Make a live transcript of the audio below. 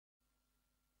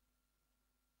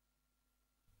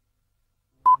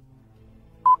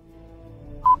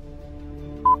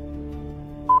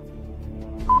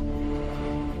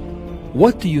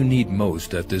What do you need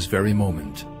most at this very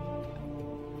moment?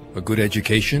 A good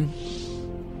education?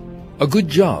 A good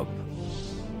job?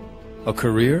 A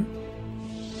career?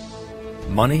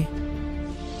 Money?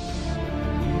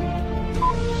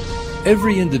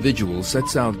 Every individual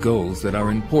sets out goals that are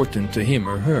important to him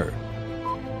or her.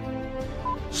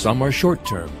 Some are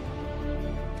short-term,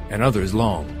 and others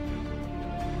long.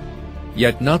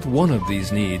 Yet not one of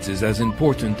these needs is as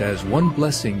important as one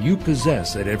blessing you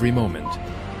possess at every moment: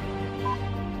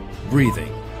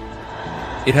 breathing.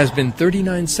 It has been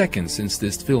 39 seconds since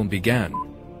this film began.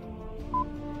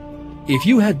 If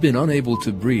you had been unable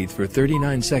to breathe for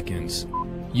 39 seconds,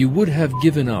 you would have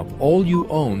given up all you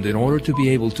owned in order to be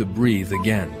able to breathe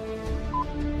again.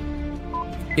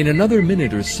 In another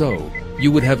minute or so,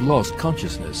 you would have lost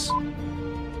consciousness.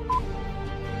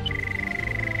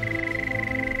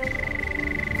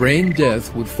 Brain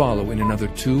death would follow in another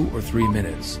 2 or 3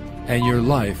 minutes, and your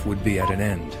life would be at an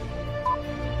end.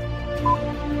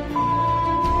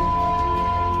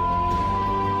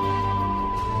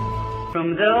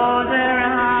 From those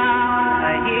around,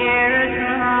 I hear a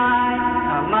cry,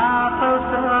 a muffled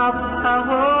sob, a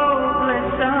hopeless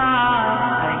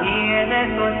sigh. I hear their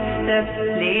footsteps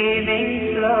leaving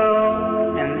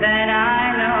slow, and then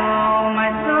I know my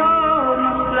soul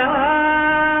must fly.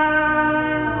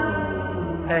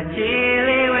 A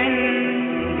chilly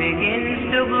wind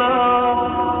begins to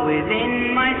blow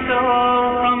within my soul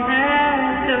from head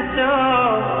to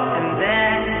toe, and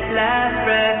then last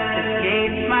breath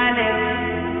escapes my lips.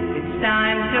 It's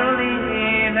time to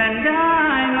leave and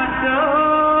I must go.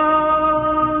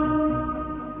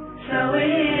 So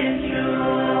it is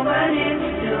true, but it's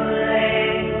too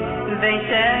late. They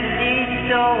said each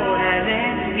soul has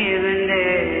its given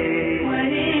day, when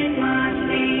it must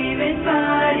leave its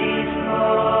body's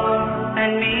form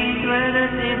and meet with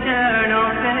its eternal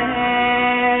fate.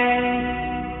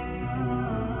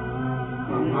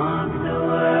 Among the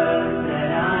words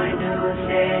that I do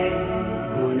say,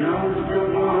 who knows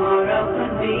tomorrow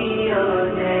could be your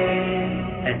day.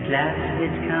 At last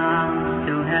it comes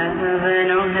to heaven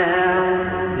or hell,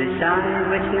 decide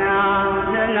which now,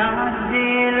 do not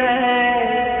delay.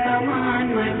 Come on,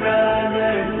 my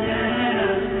brothers, let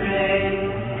us pray.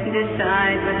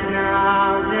 Decide which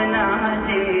now, do not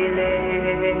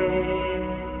delay.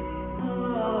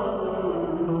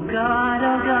 Oh God,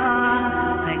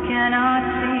 I cannot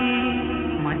see.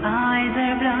 My eyes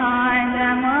are blind,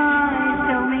 am I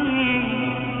still me?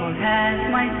 Or has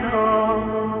my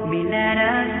soul been led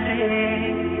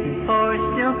astray and forced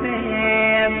to pay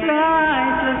a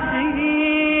priceless fee?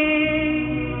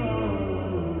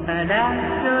 Alas,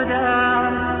 to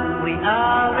those we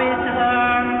all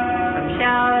return, some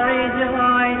shall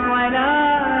rejoice while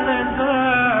others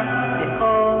burn. If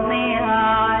only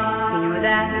I knew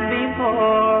that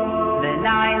before, the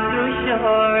night grew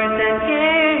short and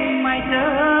came my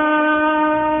turn.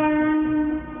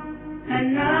 And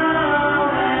now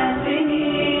as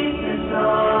beneath the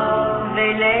soul,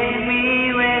 they lay me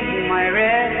with my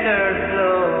record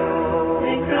flow.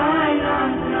 They cry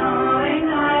not knowing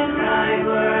I cry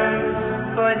words,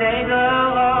 for they go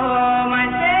home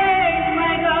and take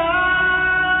my God.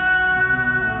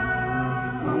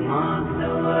 Among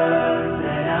the words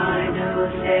that I do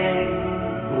say,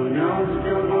 who knows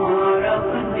tomorrow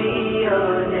could be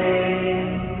your day.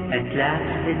 At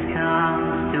last it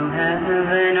comes to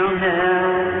heaven or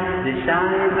hell,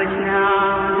 decide which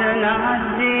now,